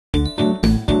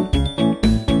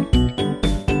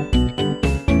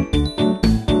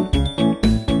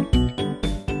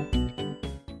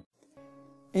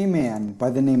by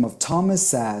the name of Thomas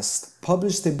Sast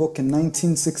published a book in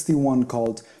 1961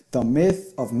 called The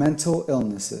Myth of Mental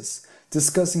Illnesses,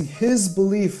 discussing his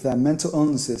belief that mental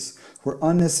illnesses were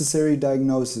unnecessary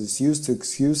diagnoses used to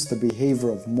excuse the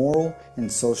behavior of moral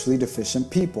and socially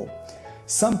deficient people.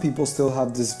 Some people still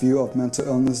have this view of mental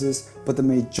illnesses, but the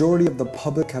majority of the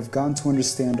public have gotten to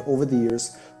understand over the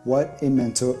years what a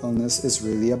mental illness is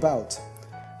really about.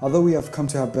 Although we have come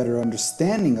to have better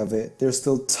understanding of it, there's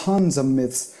still tons of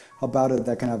myths about it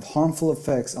that can have harmful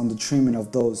effects on the treatment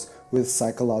of those with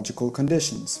psychological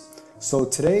conditions. So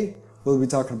today, we'll be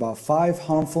talking about 5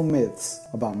 harmful myths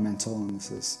about mental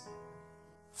illnesses.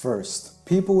 First,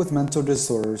 people with mental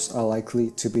disorders are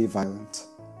likely to be violent.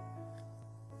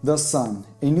 The Sun,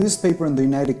 a newspaper in the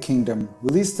United Kingdom,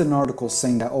 released an article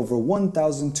saying that over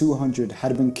 1,200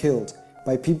 had been killed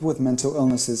by people with mental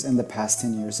illnesses in the past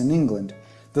 10 years in England.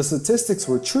 The statistics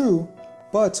were true,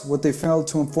 but what they failed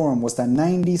to inform was that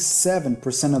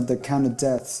 97% of the counted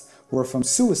deaths were from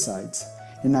suicides.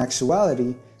 In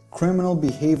actuality, criminal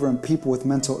behavior in people with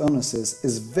mental illnesses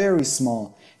is very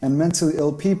small, and mentally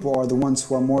ill people are the ones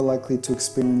who are more likely to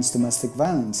experience domestic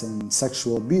violence and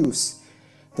sexual abuse.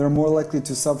 They're more likely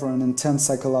to suffer an intense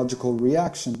psychological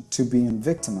reaction to being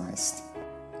victimized.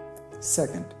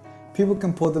 Second, people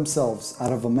can pull themselves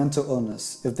out of a mental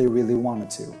illness if they really wanted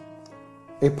to.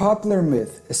 A popular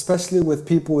myth, especially with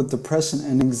people with depression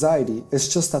and anxiety,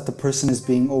 is just that the person is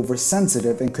being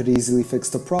oversensitive and could easily fix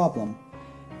the problem.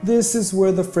 This is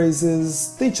where the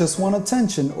phrases, "they just want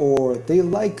attention" or "they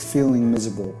like feeling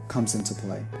miserable" comes into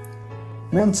play.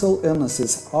 Mental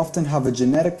illnesses often have a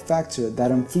genetic factor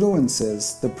that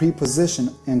influences the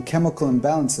preposition and chemical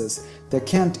imbalances that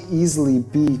can't easily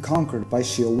be conquered by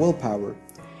sheer willpower.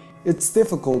 It's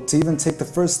difficult to even take the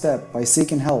first step by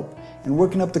seeking help and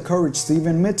working up the courage to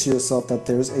even admit to yourself that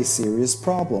there's a serious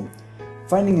problem.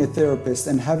 Finding a therapist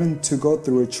and having to go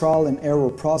through a trial and error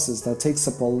process that takes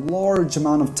up a large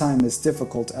amount of time is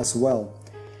difficult as well.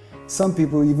 Some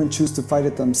people even choose to fight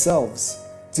it themselves.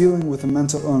 Dealing with a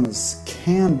mental illness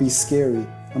can be scary,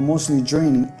 emotionally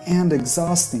draining, and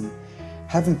exhausting.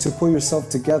 Having to pull yourself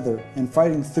together and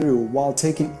fighting through while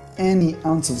taking any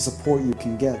ounce of support you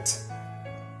can get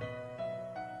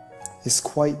is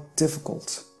quite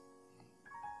difficult.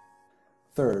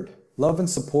 Third, love and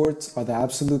support are the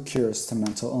absolute cures to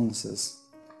mental illnesses.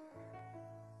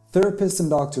 Therapists and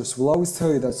doctors will always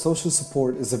tell you that social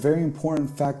support is a very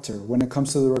important factor when it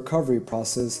comes to the recovery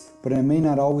process, but it may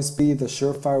not always be the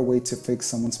surefire way to fix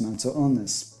someone's mental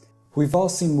illness. We've all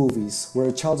seen movies where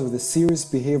a child with a serious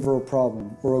behavioral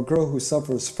problem or a girl who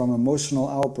suffers from emotional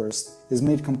outbursts is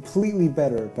made completely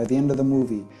better by the end of the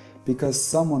movie because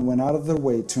someone went out of their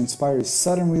way to inspire a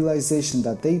sudden realization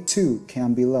that they too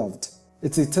can be loved.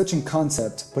 It's a touching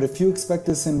concept, but if you expect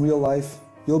this in real life,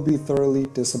 you'll be thoroughly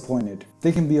disappointed.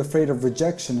 They can be afraid of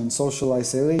rejection and social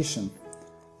isolation.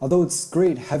 Although it's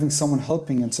great having someone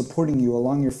helping and supporting you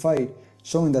along your fight,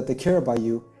 showing that they care about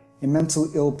you, a mentally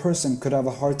ill person could have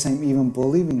a hard time even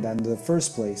believing that in the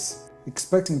first place.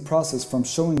 Expecting the process from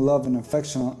showing love and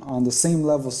affection on the same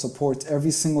level of support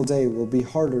every single day will be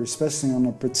harder, especially on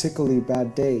a particularly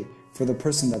bad day for the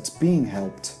person that's being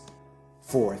helped.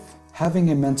 Fourth, having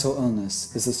a mental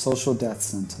illness is a social death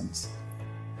sentence.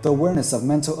 The awareness of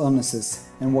mental illnesses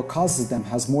and what causes them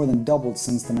has more than doubled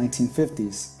since the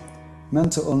 1950s.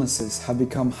 Mental illnesses have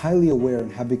become highly aware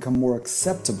and have become more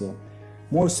acceptable,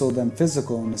 more so than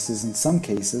physical illnesses in some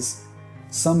cases.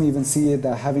 Some even see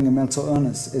that having a mental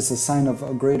illness is a sign of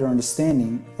a greater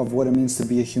understanding of what it means to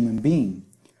be a human being.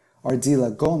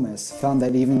 Ardila Gomez found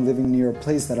that even living near a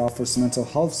place that offers mental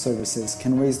health services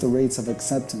can raise the rates of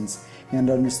acceptance and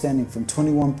understanding from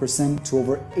 21% to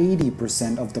over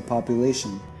 80% of the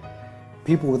population.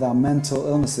 People without mental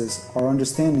illnesses are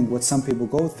understanding what some people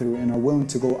go through and are willing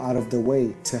to go out of their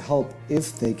way to help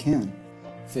if they can.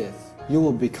 Fifth, you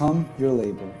will become your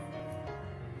label.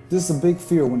 This is a big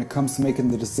fear when it comes to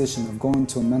making the decision of going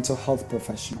to a mental health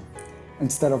professional.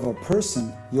 Instead of a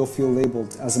person, you'll feel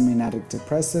labeled as a manic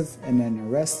depressive, an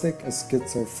anorexic, a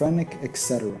schizophrenic,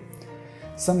 etc.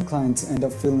 Some clients end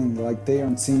up feeling like they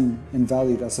aren't seen and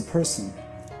valued as a person.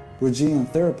 Bridgian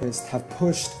therapists have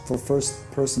pushed for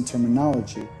first-person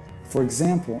terminology. For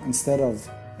example, instead of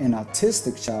an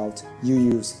autistic child, you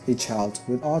use a child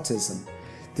with autism.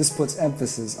 This puts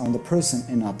emphasis on the person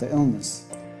and not the illness.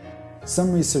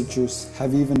 Some researchers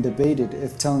have even debated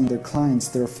if telling their clients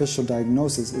their official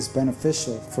diagnosis is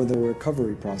beneficial for their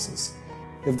recovery process.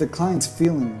 If the client's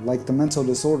feeling like the mental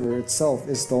disorder itself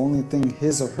is the only thing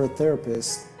his or her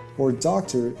therapist or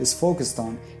doctor is focused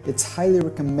on, it's highly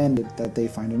recommended that they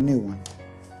find a new one.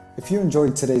 If you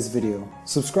enjoyed today's video,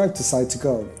 subscribe to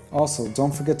Side2Go. Also,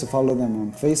 don't forget to follow them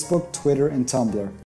on Facebook, Twitter, and Tumblr.